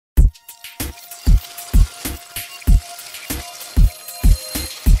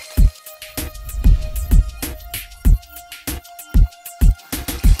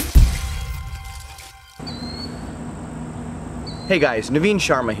Hey guys, Naveen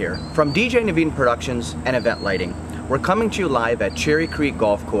Sharma here from DJ Naveen Productions and Event Lighting. We're coming to you live at Cherry Creek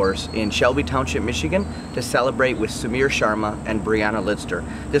Golf Course in Shelby Township, Michigan to celebrate with Samir Sharma and Brianna Lidster.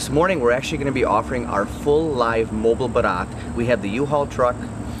 This morning we're actually going to be offering our full live mobile Baraat. We have the U-Haul truck,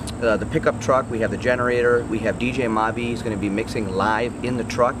 the pickup truck, we have the generator, we have DJ Mavi. He's going to be mixing live in the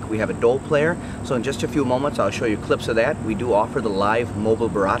truck. We have a Dhol player. So in just a few moments I'll show you clips of that. We do offer the live mobile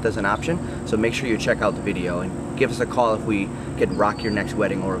Baraat as an option, so make sure you check out the video and give us a call if we can rock your next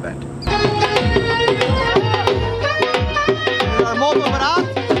wedding or event. Our mobile Baraat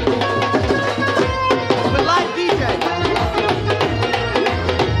with live DJ.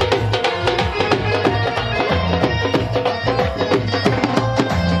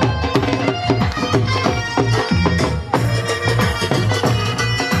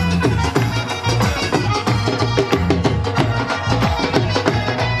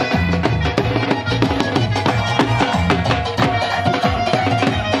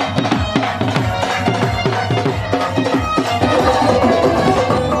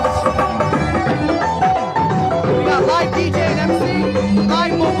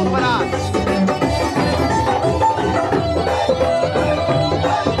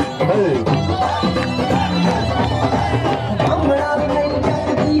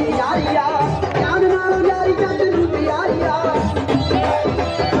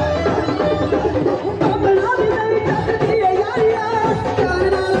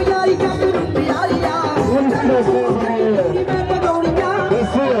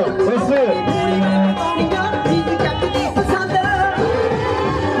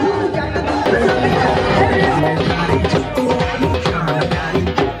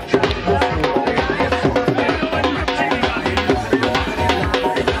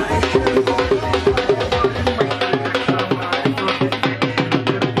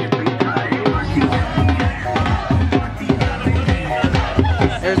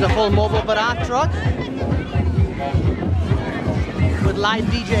 There's the full mobile Baraat truck with live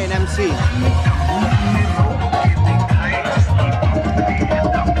DJ and MC.